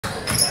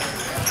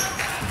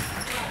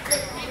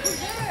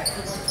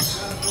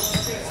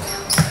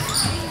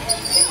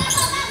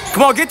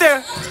Come on, get there.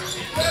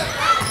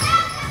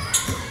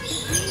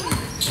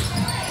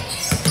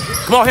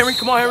 Come on, Henry.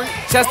 Come on, Henry.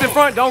 Chest in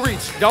front. Don't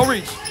reach. Don't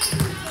reach.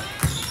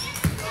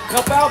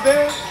 Help out,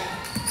 Ben.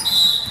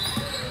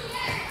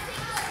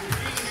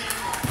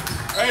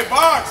 Hey,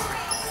 box.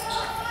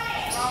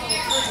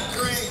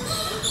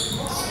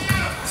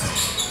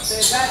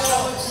 Stay back,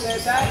 fellas. Stay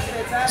back.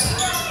 Stay back.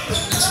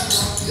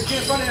 Get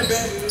in front of him,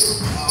 Ben.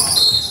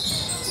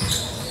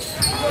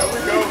 There we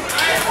go.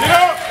 Get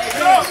up.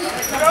 Get up.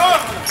 Get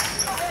up.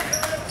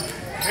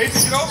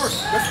 Nathan, get over.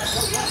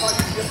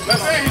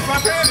 Left hand. He's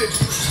left-handed.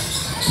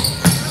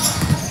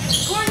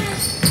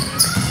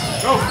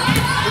 Go.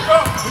 Look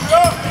up. Look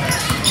up.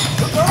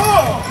 Look up.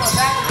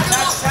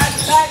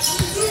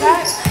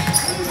 Back.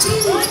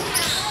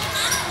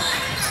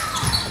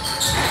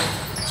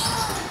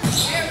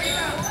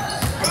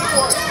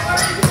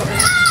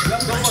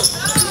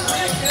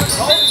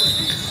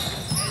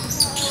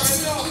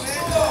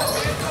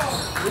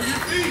 Move your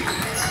feet.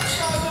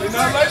 They're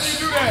not letting you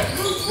do that.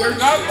 They're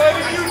not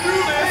letting you do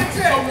this,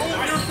 so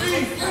move your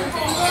feet.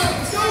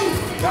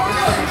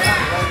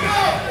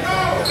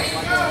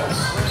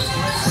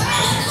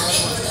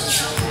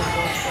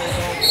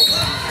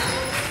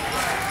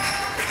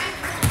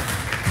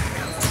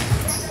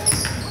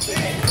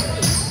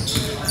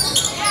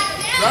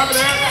 Grab it,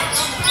 Ed.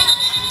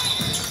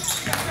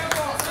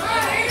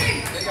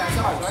 They got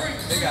charge, right?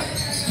 They got it.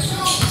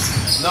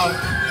 No.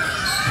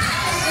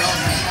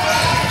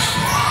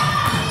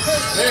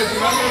 Hey, do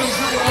not let him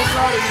dribble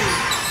outside of you.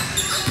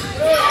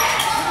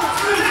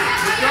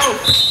 Let's go.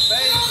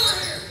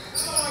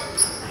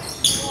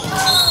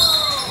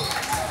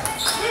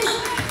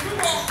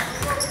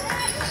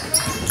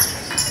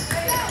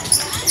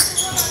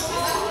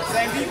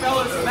 Same beat,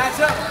 fellas. Match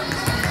up.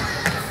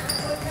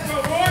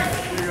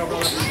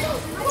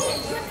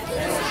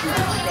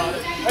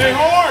 Hey,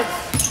 horns!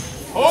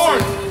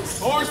 Horns!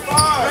 Horns 5!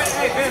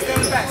 Hey, Ben, stay on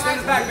his back. Stay on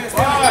his back, Ben.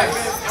 Stay on his back,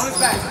 Ben. On his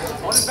back.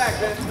 On his back,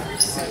 Ben.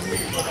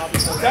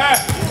 Attack!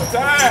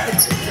 Attack!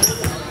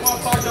 Come on,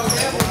 Pardo,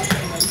 man.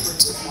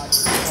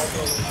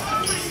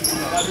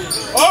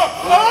 Up!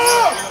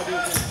 Up!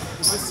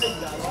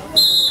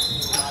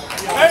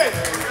 Hey!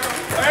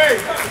 Hey!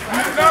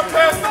 You do not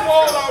pass the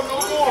ball out no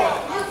more!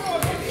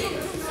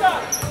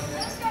 Stop!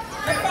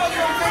 Hey, follow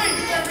your green!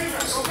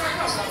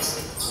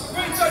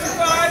 Green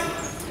 35!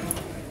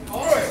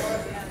 All right.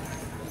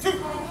 2!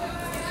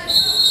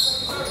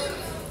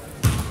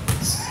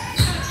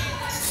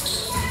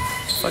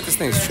 It's like this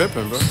thing's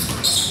tripping, bro. It's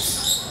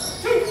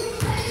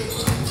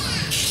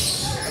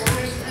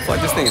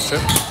like this thing is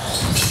tripping.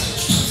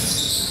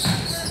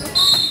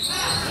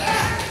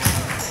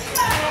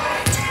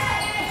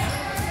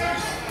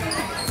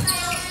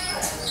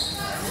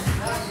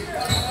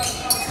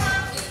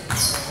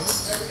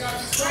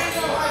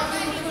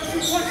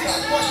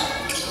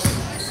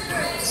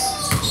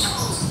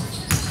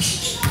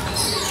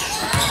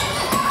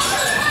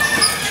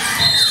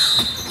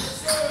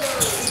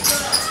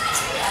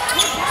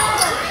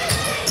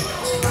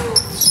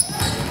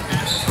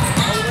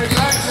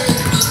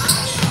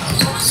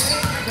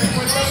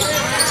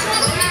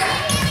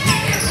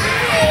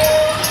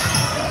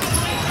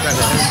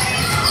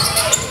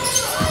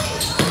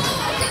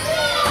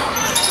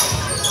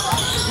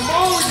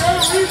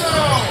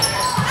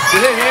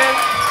 Get in here.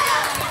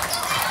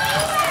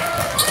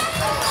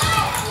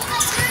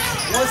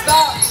 One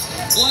stop.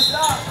 One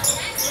stop.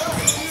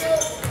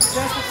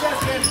 Chest to chest,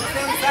 man.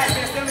 Stay on the back,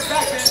 man. Stay on the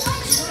back, man.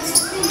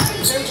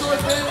 Stay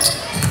towards Ben.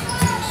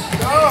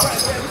 Go.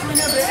 Between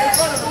him, man. In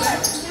front of him, man.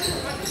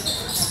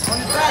 On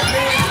his back,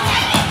 man.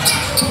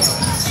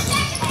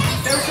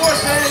 Stay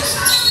towards Ben.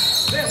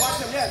 Ben, watch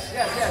him. Yes,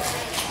 yes, yes.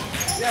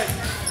 Yes.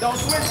 Don't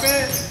switch,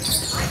 Ben.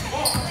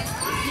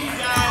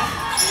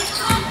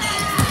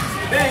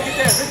 Ben, get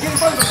there. Get in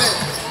front of him, Ben.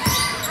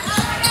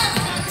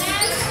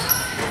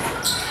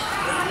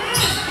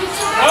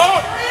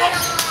 Up!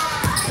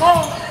 Come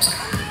on.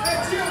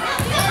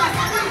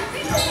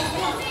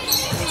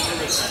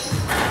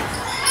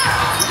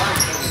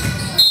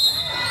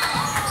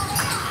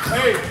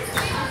 Hey!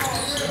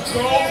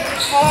 Go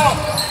up!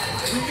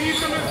 You need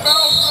them in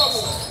foul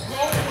trouble! Go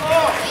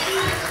up!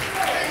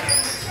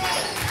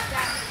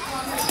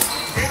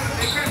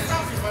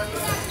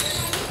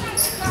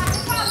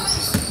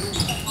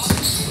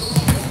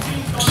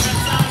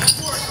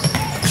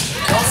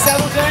 Don't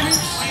settle, Jamie.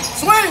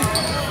 Swing!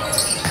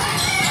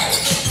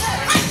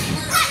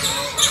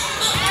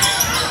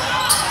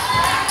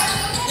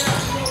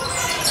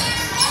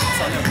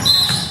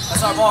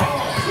 That's our ball.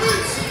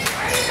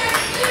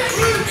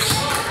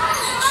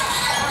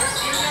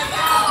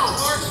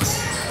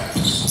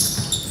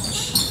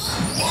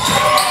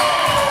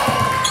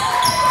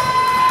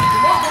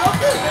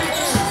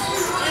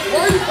 Why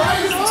are you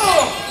fighting off?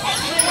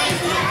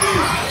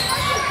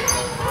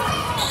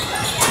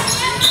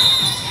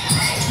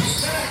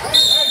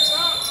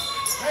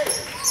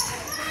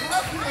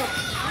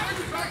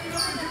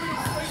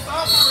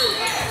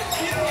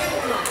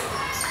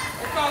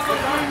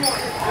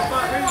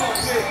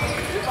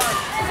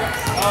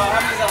 How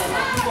many is that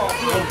one? 2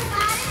 balls.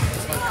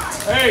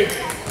 Hey,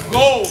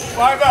 goal.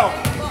 5 out.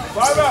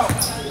 5 out.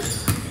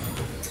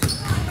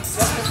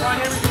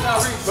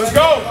 Let's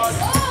go.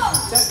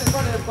 Chest in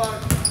front of him, Clark.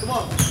 Come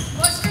on.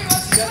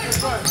 Chest in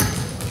front.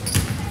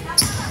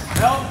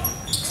 Help.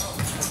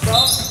 Let's go.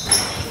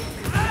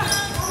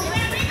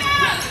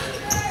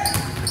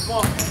 Come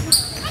on.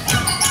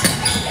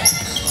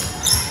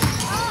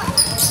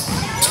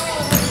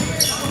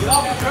 Get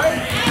off the train.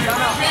 Down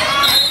out.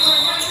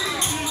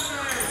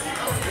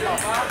 Get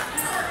off, huh?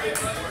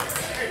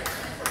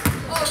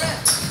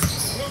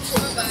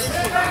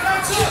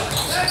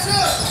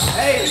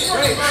 Hey,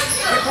 great.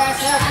 Get past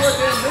half court,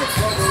 then mix.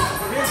 From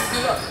here, just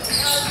get up.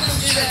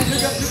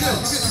 You're good.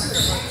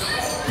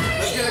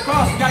 Let's get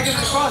across. You gotta get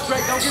it across,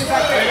 Drake. Don't get it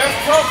back there. Hey,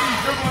 that's tough. He's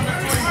dribbling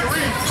between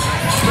threes.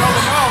 Throw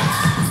him out.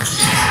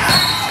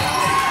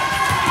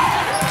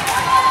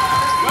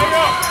 Lay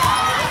up.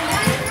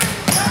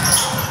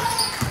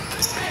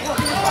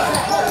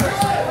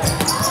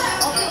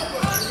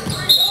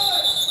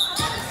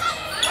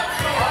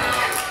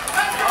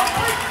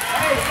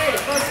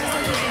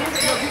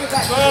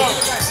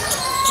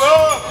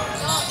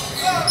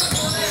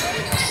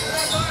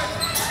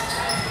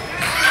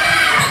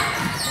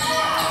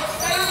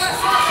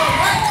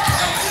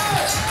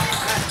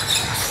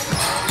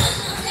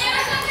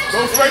 Go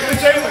straight to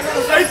Jalen.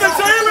 Straight to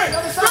Jalen.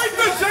 Straight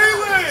to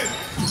Jalen.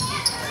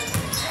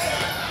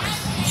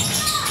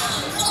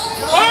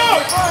 Oh!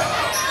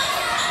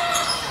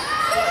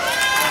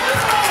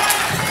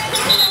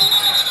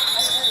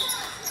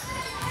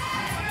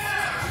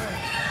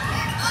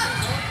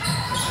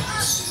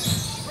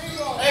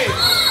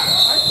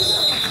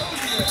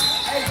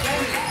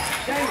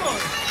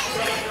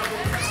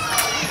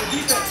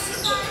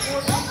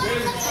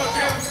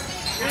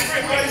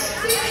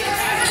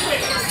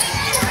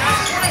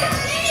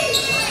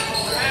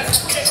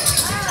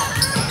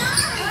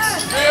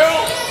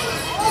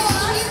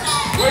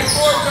 Wait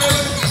for it,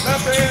 Jalen.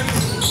 Left hand.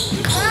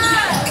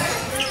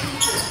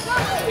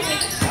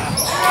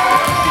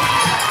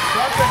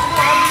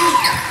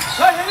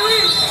 Hey, Henry!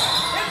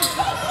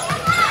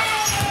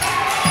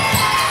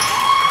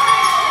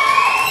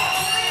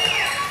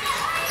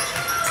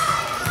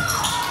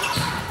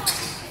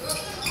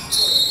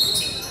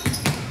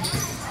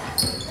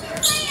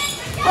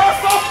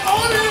 Pass off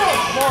on him!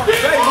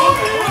 Get on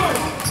him!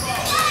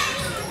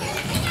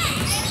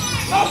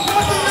 Stop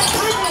passing the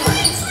dribble!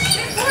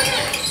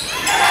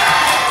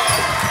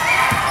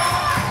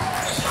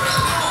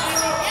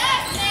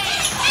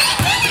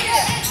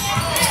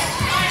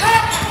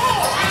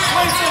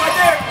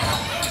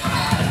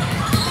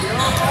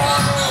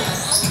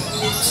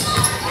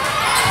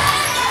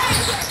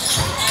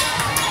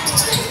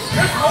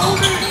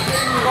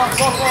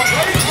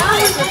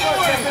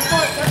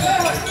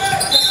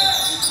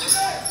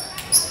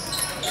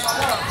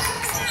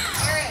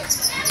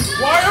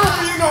 Why are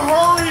we in a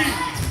hurry?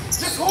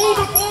 Just hold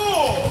the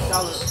ball.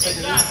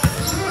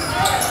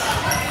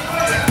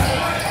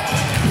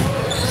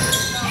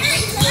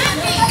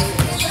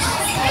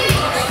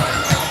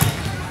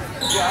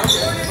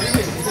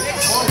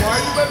 Why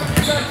you better be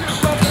back to the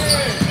left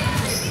hand?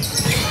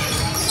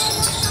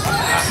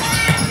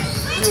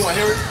 You want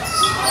to hear it?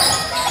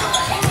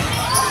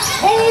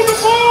 Hold the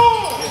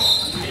ball!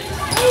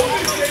 Hold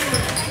it,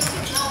 Jalen!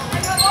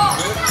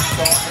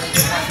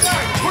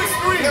 Quick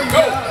screen!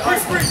 Go! Quick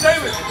screen,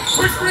 Jalen!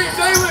 Quick screen,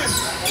 Jalen!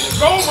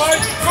 Go,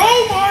 Mike! Go,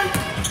 Mike!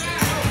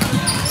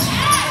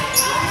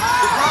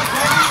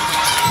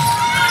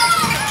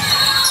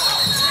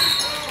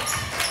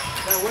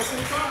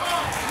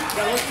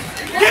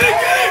 Get it!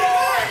 Get it!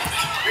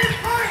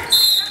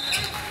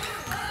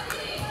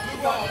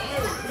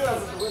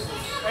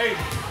 Hey,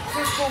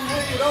 just go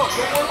lay it up.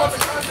 Don't worry about the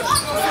contact.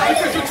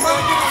 Because you're trying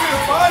to get into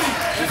his body.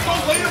 Just go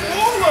lay the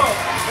ball up.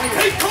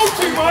 Take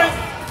coaching, Mike.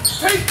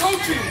 Take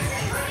coaching.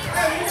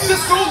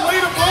 Just go lay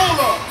the ball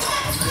up.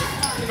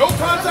 No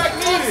contact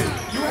needed.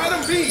 You had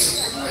him beat.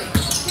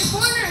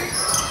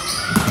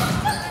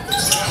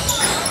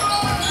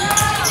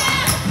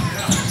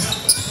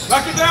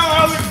 Knock it down,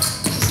 Alex.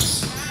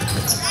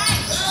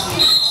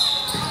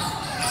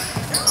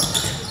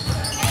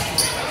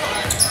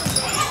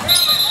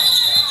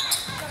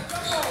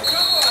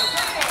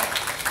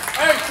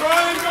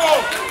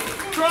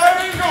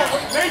 Triangle!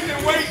 Nathan,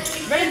 wait!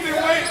 Nathan,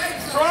 wait!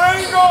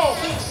 Triangle!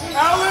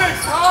 Alex,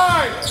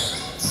 high!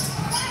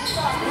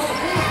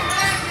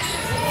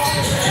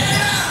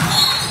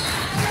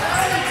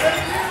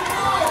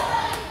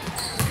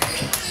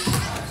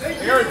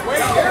 Eric,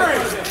 wait,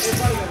 Eric!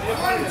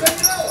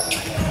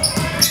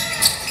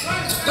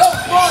 Go,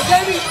 come on,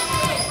 Davey!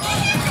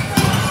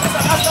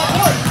 That's not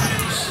hard.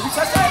 Did you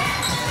touch that?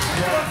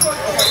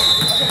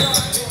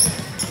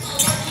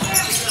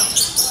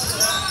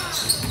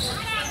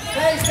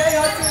 Stay,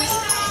 Hudson.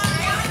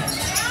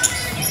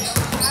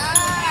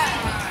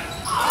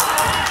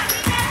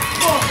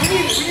 Come on, we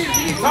need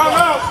it. Time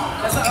out.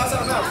 That's not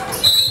out.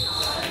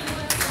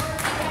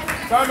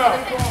 Time out.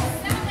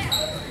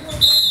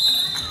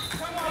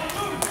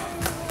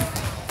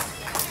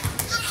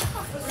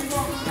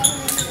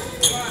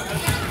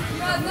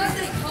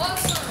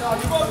 No,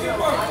 you both get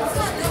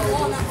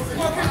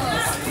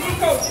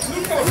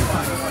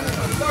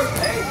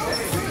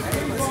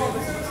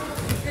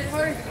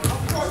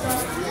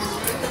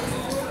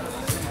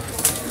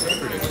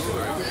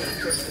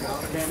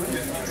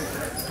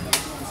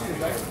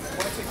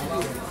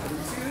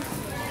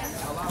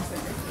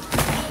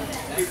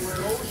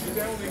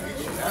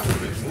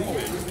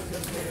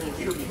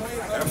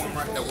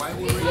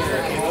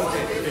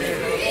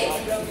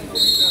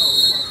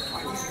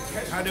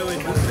How do we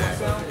move that?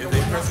 Is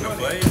they pressing the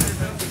blade?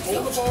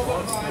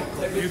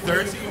 You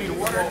thirsty? You need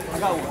water? I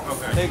got one.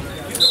 Okay.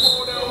 Get the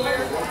ball down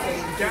there.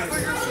 Gather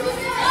yourself.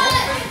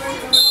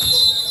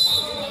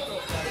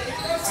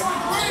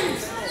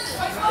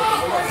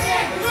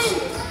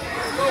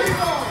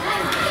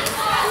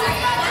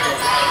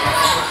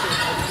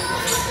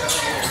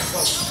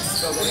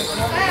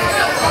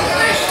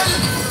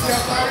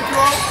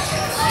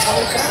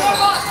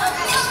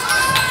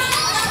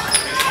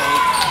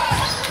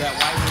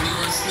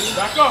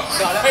 Back up.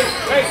 Hey.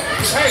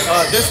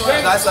 This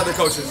one, that's other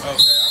coaches. Okay.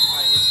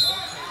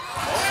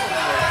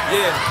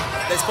 Yeah,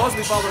 they're supposed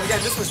to be following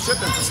again. This was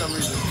tripping for some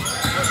reason.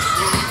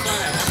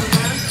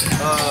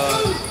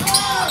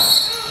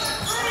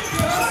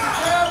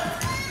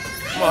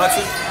 Come on,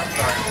 Hudson.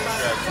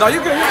 No,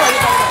 you're good. No,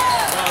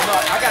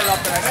 I got it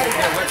off their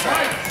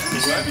website.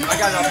 I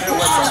got it off their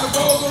website.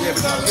 Yeah, but you get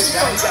that. You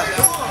got that.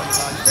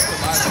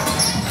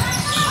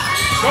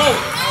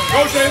 Go,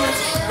 Jalen.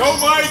 Go,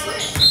 Mike.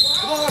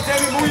 Come on,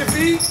 Jamie, move your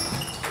feet.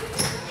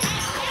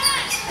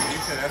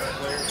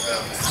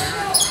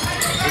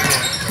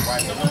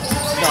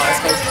 No, that's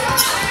Coach.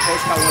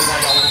 Coach got one guy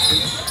on his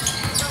feet.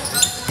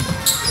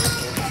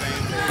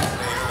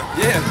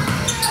 Yeah.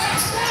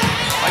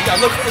 I got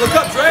look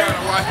up, Dre.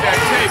 Watch that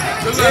tape.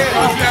 Look up.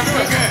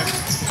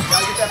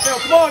 Gotta get that film.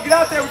 Come on, get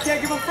out there. We can't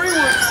give him free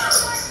ones.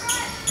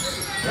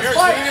 Let's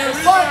fight.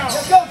 Let's fight.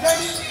 Let's go,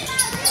 Jamie.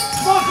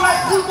 Come on, Dre.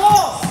 Blue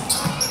ball.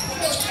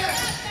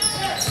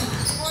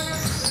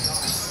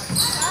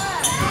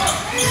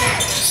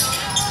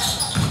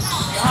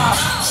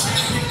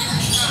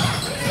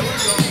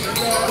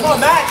 Come on,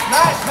 match,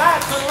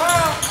 turn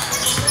around.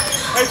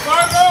 Hey,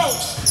 Fargo!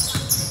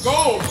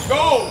 Go!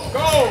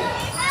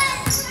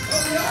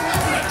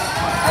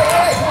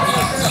 Hey, come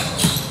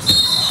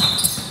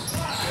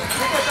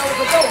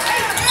on.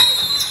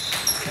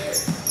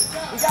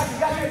 We got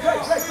you,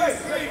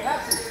 great.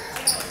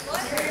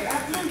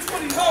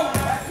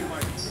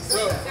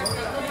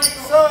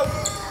 Sub.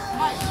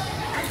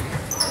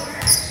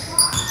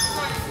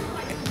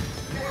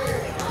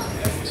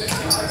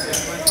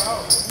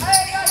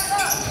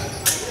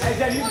 Hey,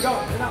 Jen, you can go.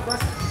 You're not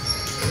pressing.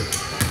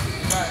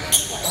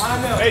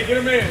 Hey, get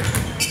him in.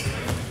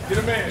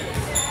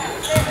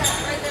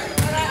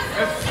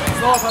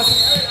 Slow up, Hudson.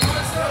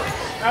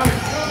 Alex,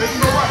 make him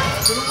go right.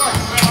 To the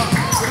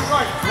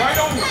right. Right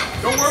on him.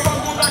 Don't worry about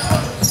going back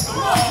up.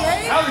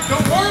 Alex,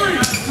 don't worry.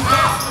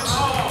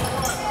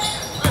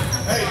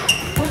 Hey,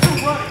 put your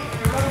right.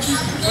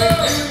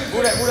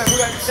 Move that.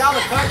 Shout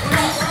cut,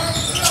 please.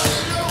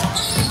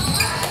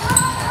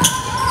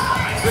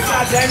 Good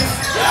shot, Jamie.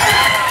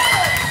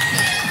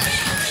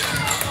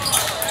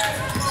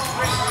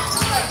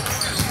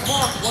 Come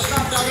on, what's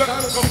up, Tyler?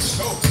 Go.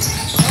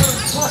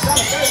 Come on,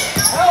 Tyler.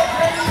 Help,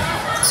 Jamie.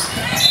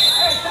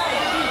 Hey, Tyler.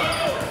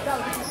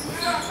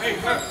 Hey,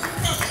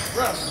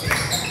 ref.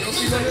 You don't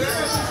see none of that?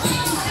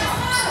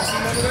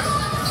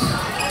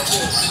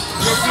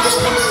 You don't see the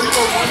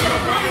running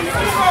up.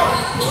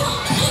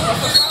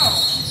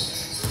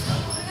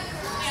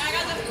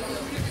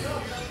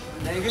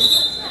 Dang it.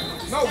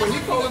 No, when he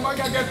told him I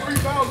got 3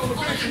 fouls on the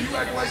bench and you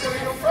acting like that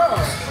ain't no foul.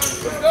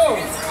 Let's go.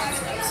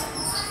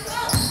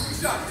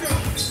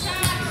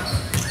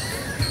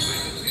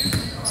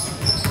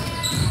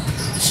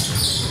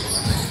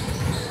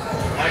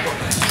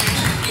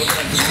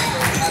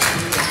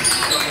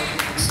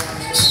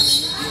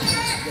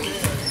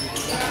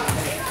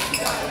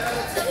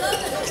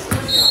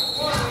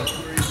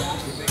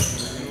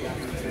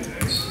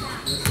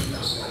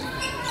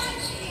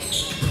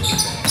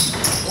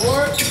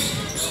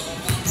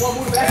 Come on,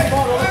 move the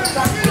basketball. Don't let it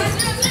stop.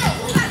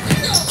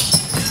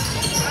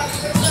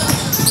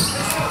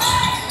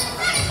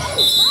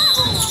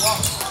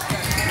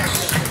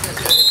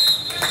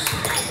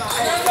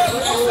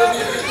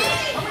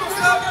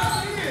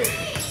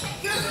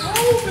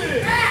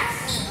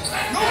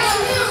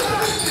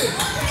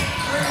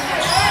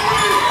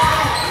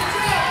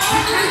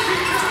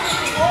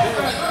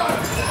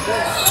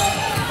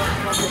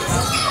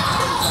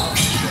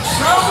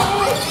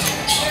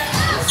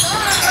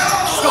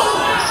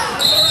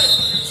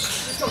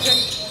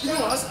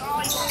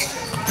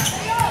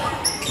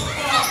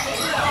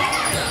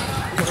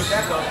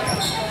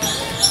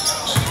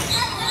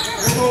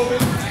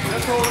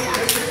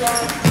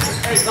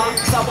 Hey, stop.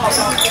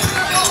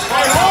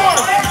 Hey,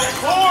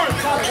 horn!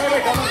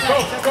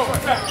 Go,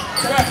 back.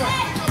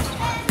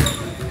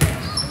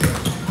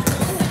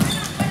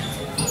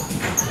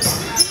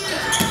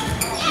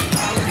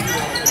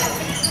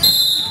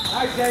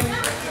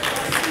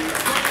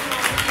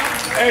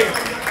 Hey,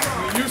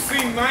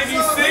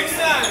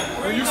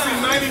 when you see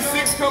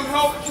 96 come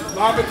help,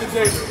 lob it to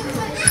Jason.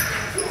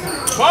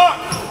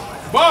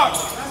 Box.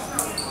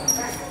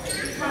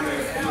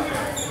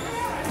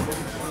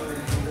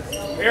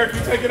 Eric,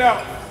 you take it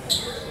out.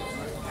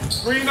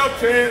 Screen up,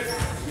 Chad.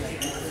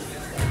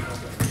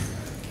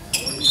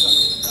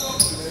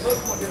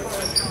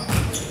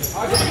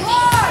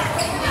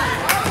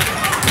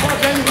 Come on,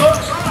 Jamie, look.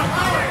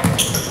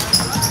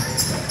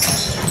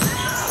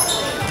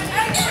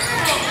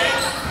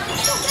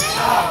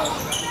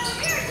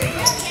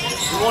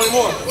 You want it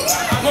more?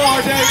 Come on,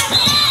 RJ.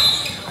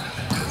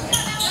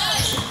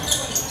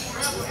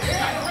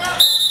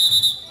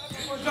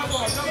 Jump on.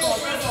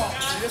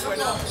 This way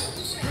now.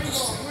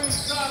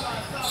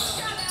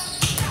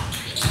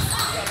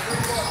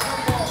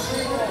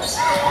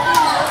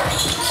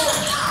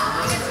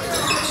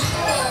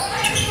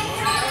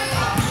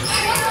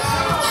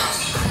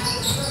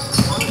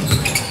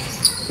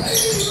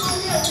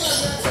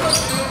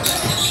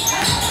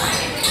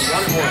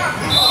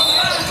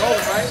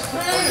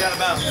 Out of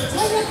bounds.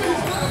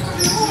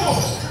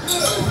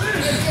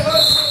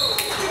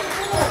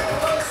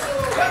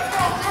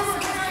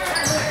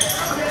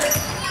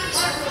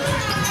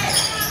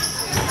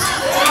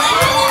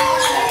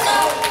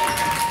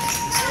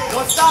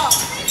 One stop.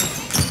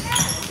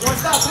 Come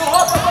on,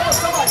 up,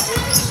 somebody.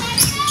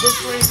 Good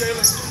screen,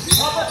 Jalen.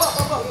 Up.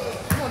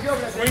 Come on, get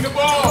over there. Swing the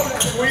ball.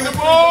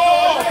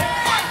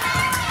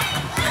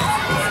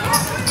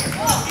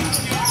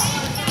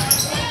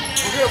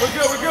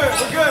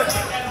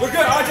 We're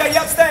good. RJ,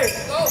 yep, stay.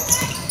 Come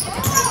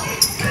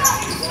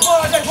on,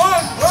 RJ,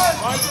 run.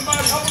 Find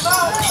somebody. Help him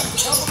out.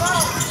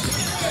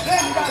 Then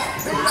you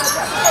guys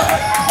back.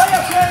 Play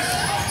up, kid.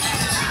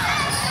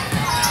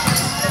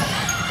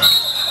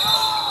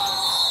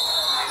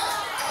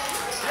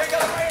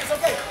 It's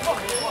okay. Come on.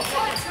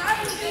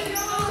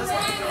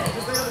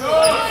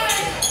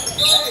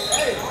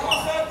 Hey.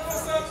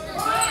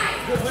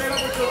 Good play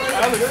over to the right.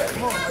 Alex,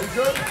 come on. Are you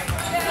good?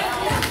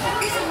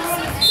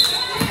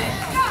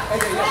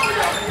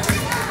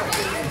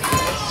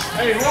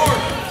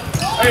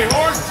 Hey,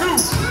 horn 2.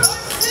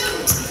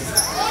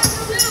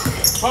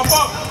 Pop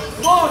up.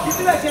 Come on, get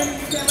to that, Jamie.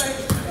 You can't right.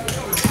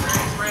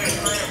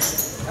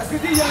 That's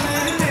good, young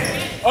man. In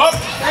there. Up.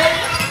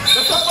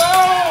 That's a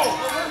foul.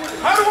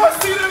 How do I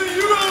see that and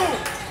you don't?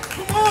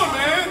 Come on,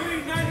 man.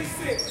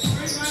 396.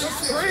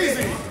 That's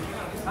crazy.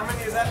 How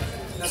many is that?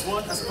 That's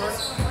one. That's the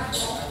first.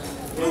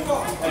 Move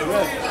on. Hey,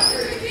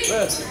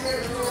 Red.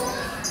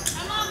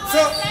 So,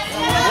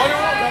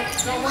 1-1.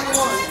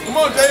 Come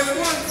on, Jalen.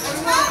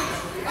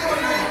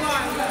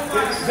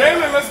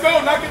 Jalen, let's go.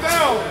 Knock it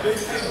down.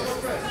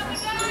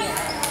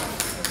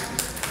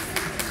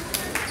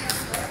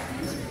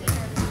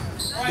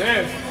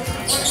 Yes.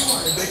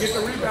 If they get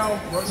the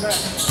rebound, run back.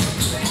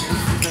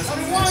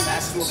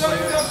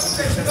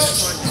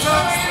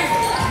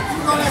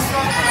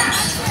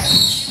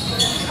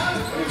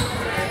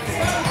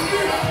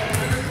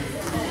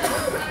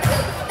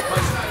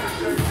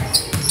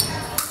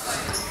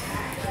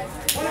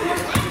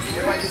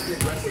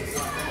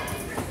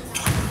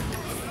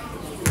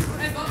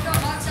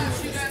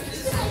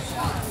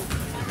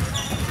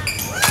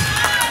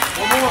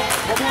 One more.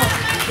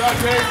 Good job,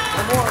 Jay.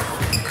 One more.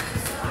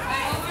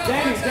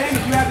 Danny,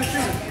 you have to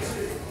shoot.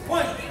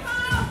 One.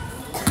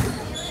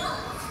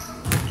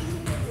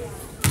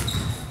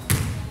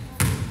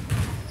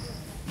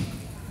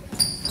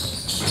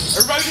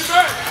 Everybody get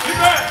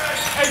back.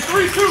 Hey,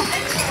 3-2.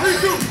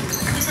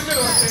 Keep the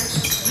middle, okay?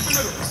 Keep the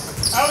middle.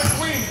 Alex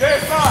Queen, dead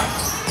side.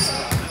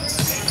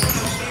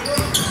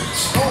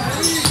 Oh,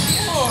 please,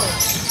 come on.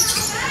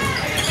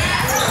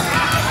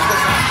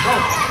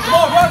 Come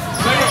on, Russ.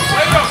 Lay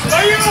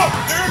up.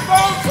 There's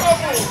foul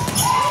trouble.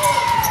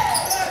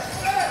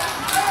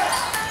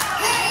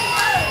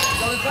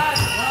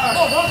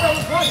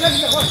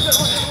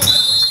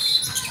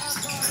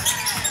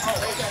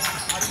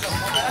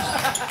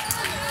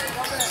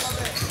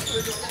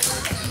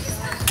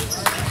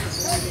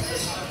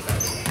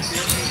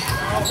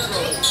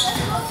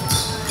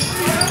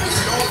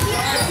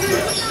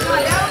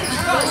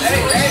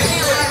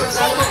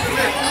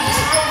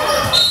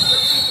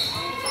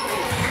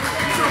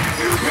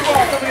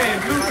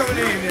 Blue coming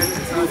in there.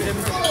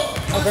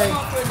 Okay.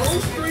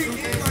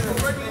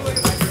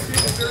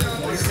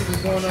 Let's see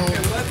what's going on with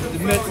the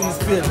Mets and the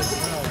Phillies.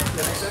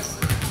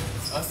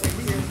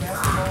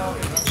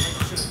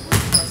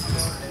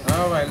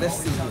 All right, let's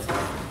see here.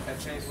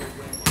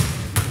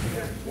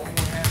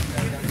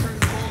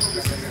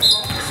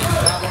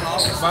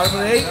 Bottom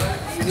of the 8,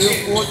 still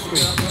 4-3.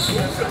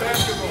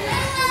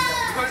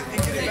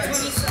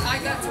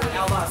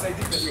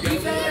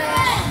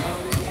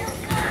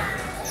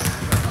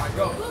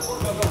 Go.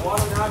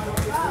 Water now.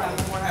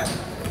 One half.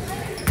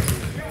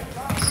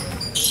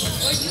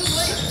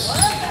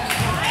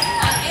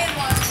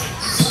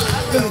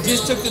 Philly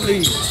just took the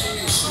lead.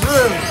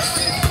 Really?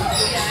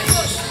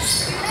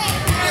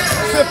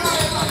 Triple.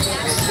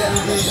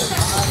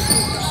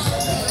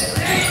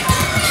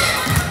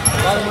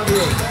 Bottom of the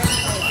 8.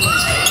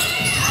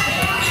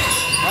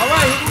 All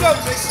right, here we go.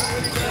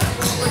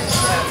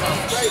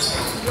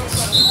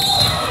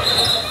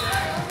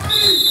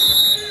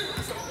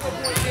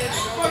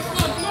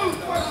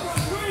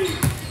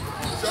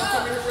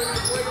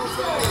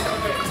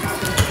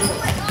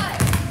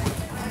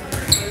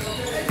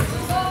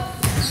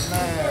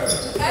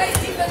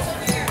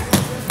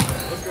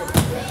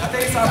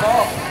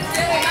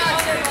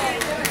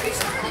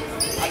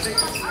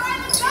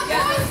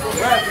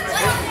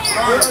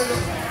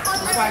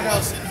 Find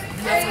out.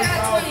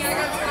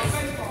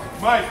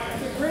 Mike,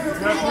 you have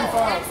 3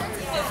 fouls.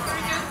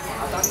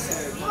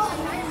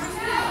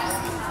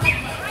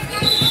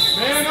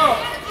 Man up.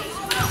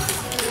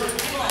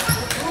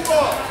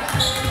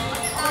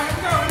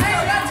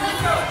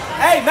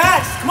 Hey,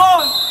 Max, come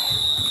on.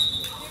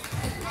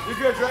 You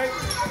good, Drake?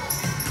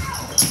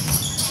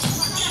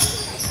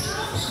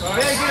 Ben,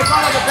 get in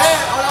front of the Ben.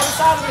 On the other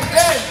side of him,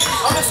 Ben.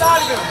 Other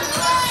side of him.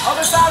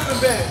 Other side of him,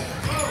 Ben.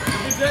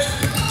 That's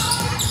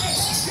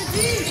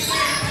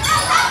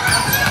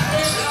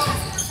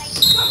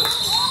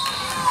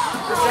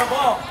jump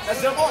ball. That's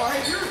jump ball,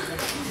 right?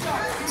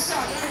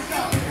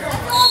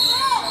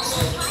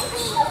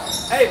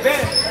 Hey,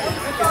 Ben.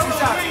 It's 2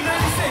 shots.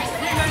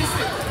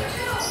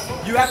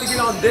 396. You have to get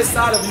on this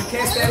side of him. You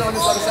can't stand on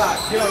this other side.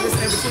 Get on this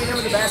in between him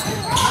and the basket.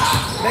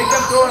 Make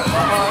them throw it in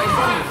front of you.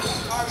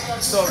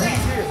 So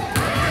he's here.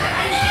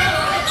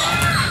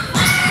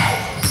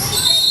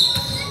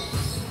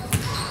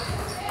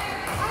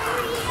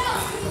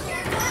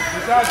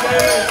 Good job,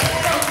 David.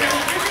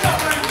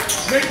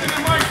 Nathan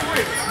and Mike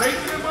switch.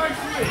 Nathan and Mike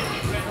switch.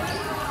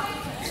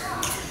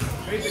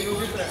 Nathan, go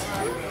get that.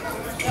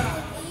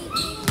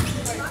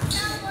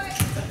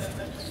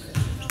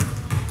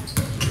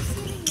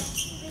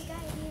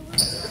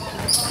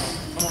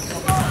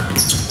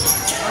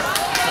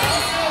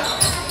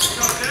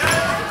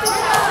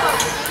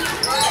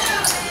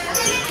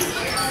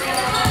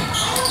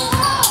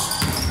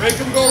 Make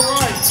him go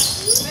right.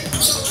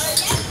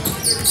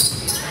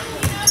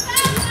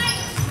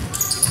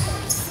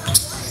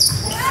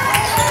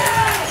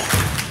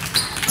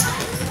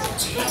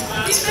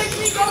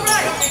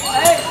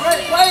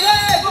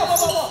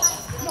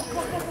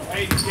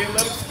 Hey, you can't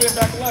let him spin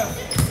back left.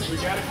 We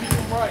gotta keep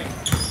him right.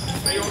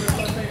 Stay on his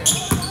left hand.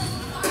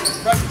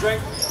 Pressure,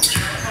 Drake.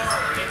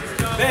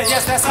 Ben,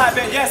 yes, that side,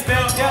 Ben. Yes,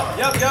 Ben. Yep.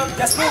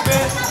 That's cool,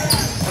 Ben.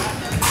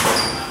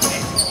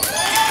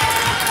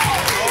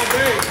 All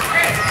day.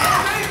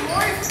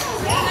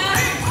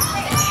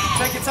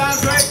 Take your time,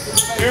 Drake.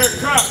 Eric,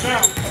 drop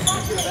now.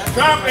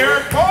 Drop,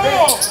 Eric.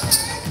 Ball.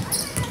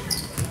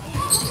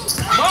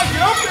 Come on,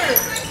 get up there.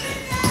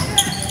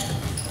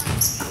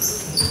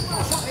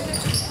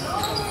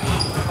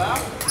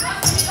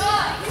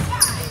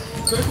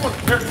 To the corner,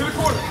 Eric, to the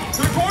corner,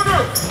 to the corner!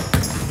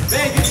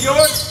 Ben, get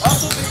yours.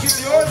 Hustle, Ben, get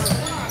yours.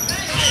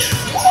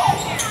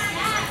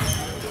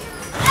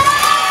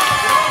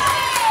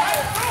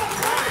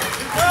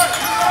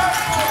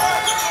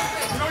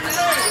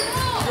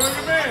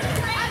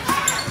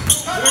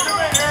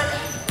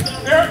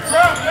 Eric,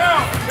 drop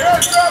down!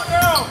 Eric, drop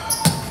down!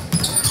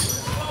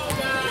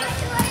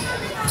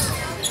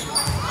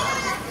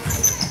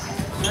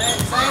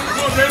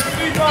 Come on, there's the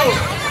Nico!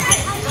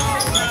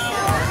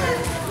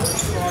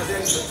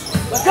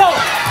 Let's go!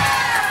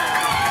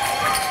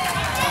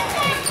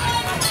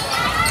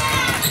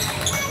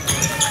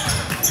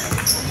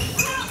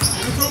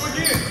 Give it to him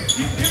again.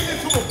 Keep giving it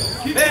to him.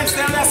 Ben,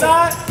 stay on that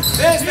side.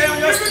 Ben, stay on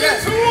your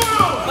side.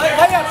 Lay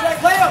up,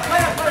 Drake. Lay up.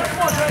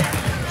 Come on, Drake.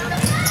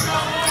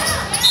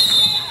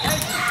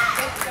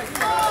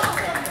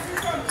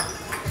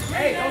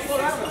 Hey, don't slow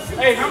down.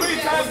 Hey, how many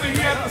times did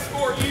he have to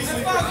score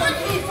easily?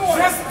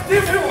 Just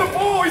give him the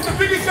ball. He's the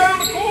biggest guy on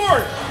the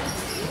court.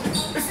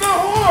 It's not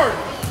hard.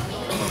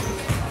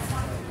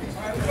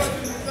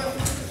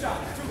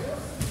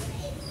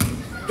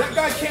 That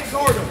guy can't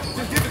guard him.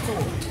 Just give it to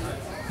him.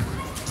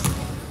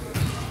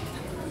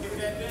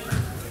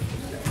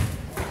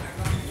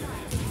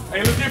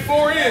 Hey, let's get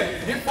 4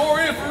 in. Get 4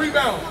 in for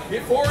rebound.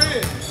 Get 4 in.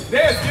 Des,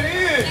 get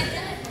in.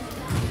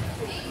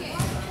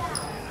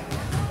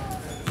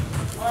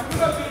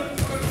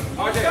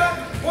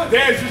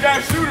 Des, you got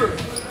a shooter.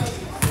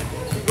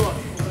 Keep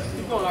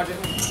going, RJ.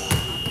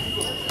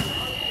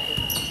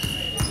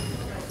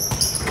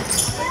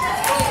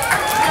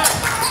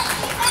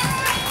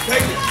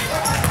 Take it.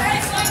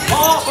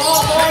 Ball.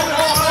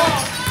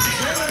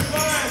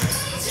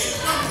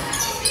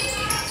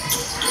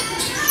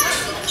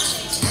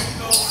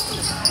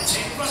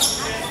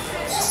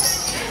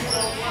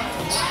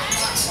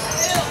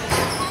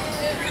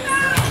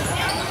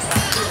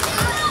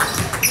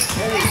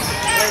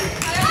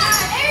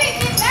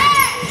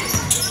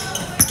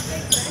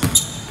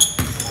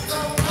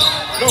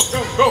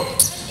 Go.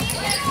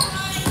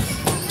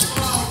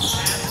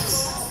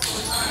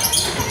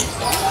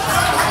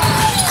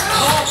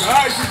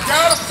 Guys, you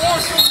gotta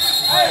force him.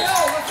 Hey,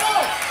 let's go.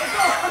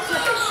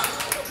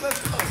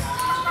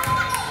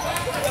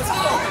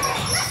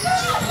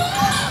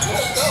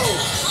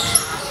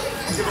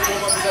 Give him one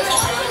more possession.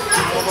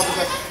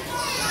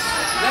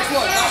 Next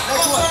one.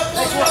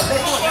 Next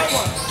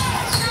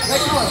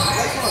one.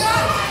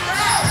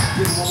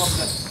 Give him one more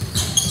possession.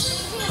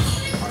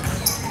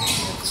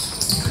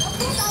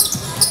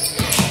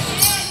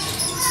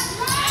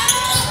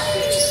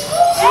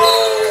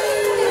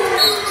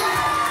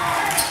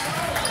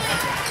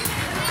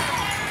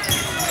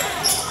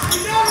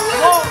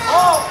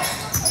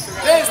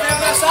 Ben, stay on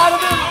that side of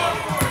him.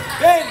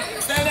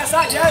 Ben, stay on that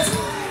side, yes.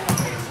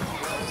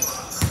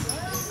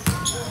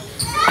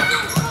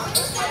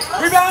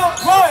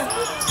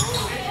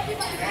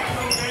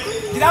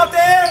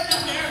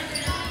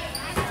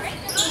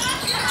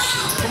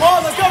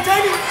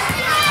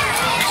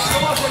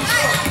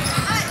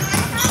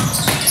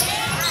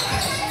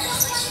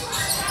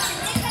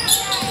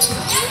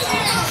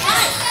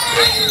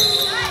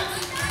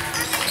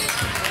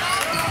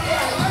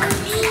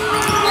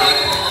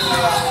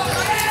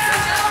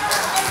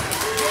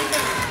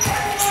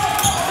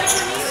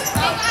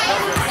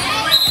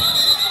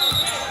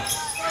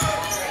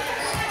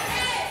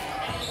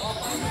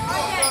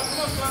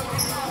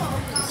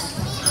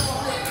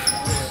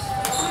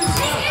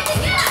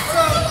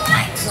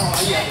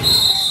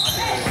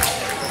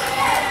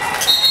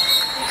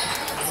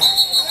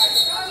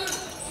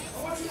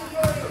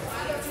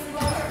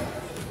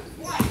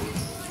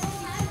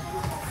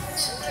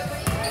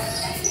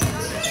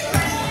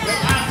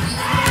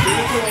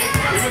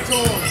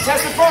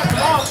 Chest in front,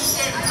 come on.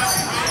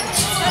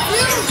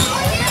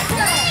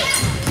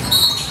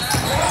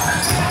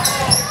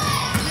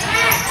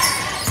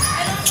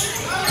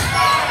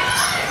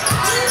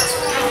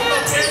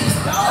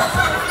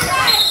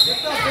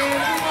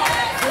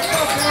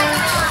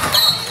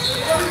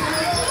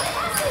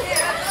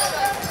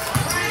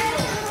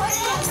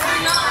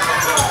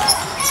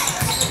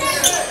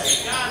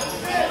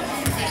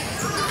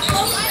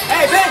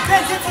 Hey,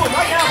 Ben, get to him,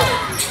 right now.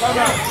 Time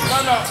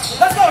out.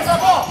 Let's go, it's our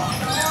ball.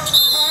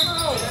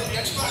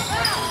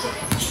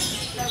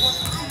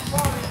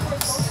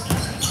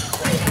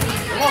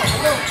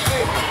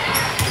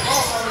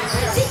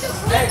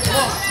 Hey, come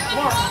on.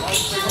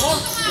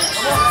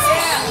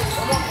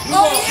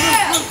 Oh,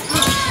 yeah.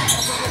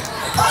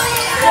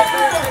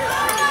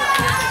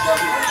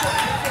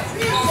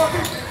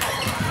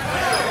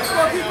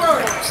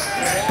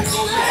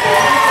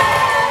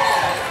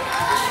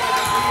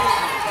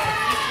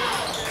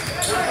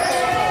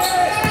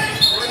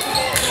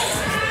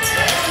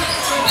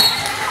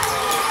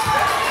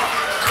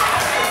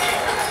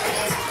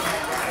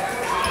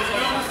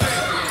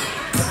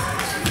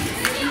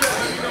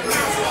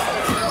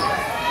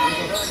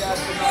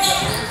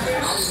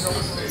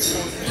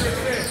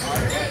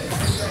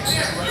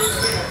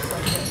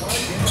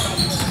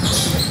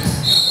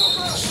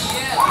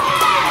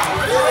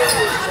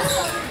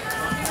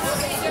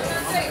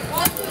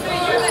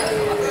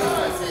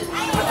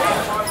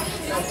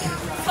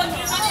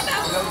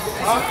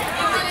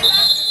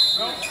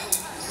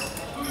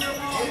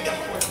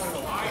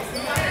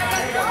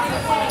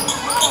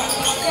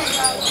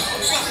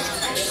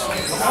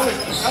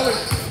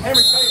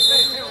 Henry, stay.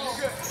 Henry, you're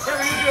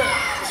good.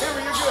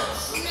 Henry, you're good.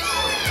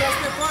 Chest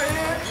in front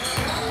here.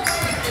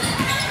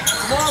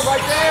 Come on,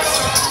 right there.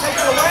 Take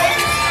it away.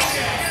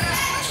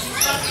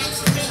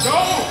 Go!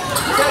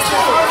 Chest in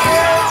front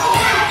here.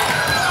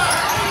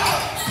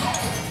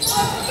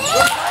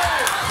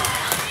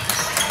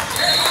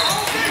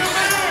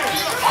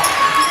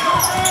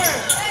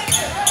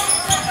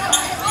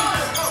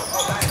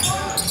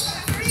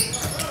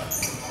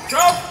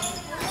 Go!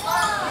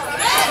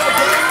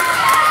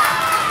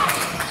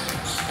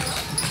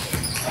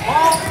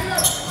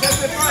 Chest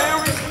in front,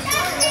 Henry.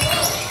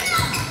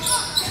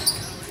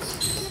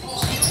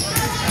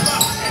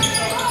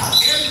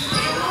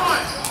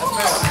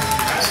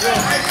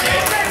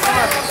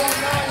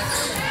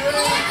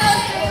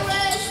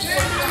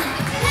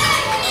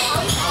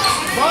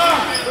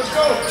 Let's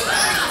go!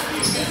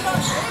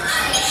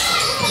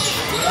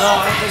 No,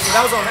 I don't think so.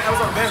 That was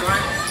on Ben,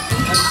 right?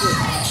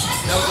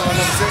 That was on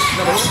number 6.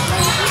 Number 6.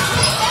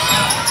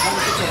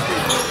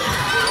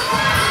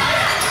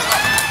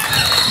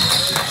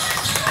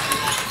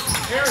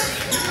 Harry,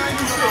 you're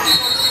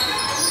 96.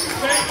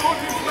 Stay on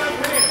his left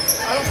hand.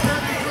 I don't care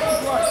if he's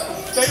right.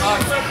 Stay on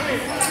his left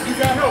hand. You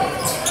got help.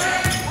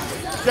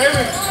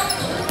 Jalen,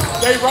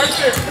 stay right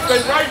there.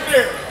 Stay right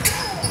there.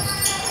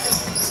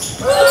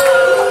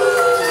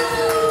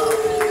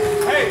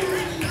 Hey,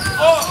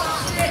 up.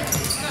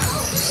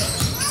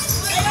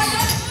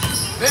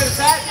 Ben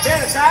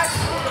attack.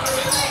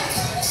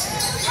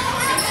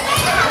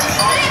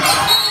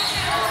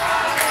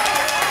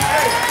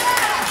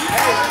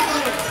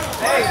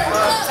 Hey,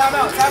 time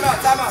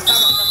out.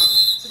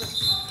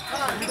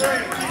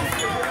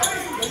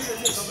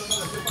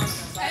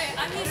 Hey, I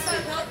need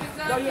some help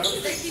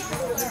because they keep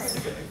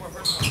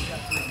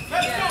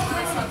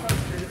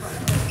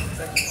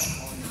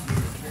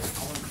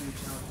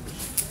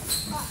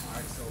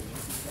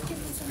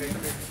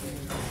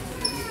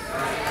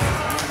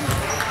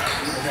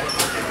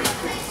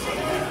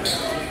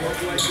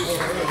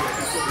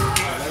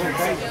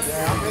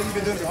You've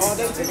been doing it all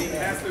day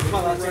today.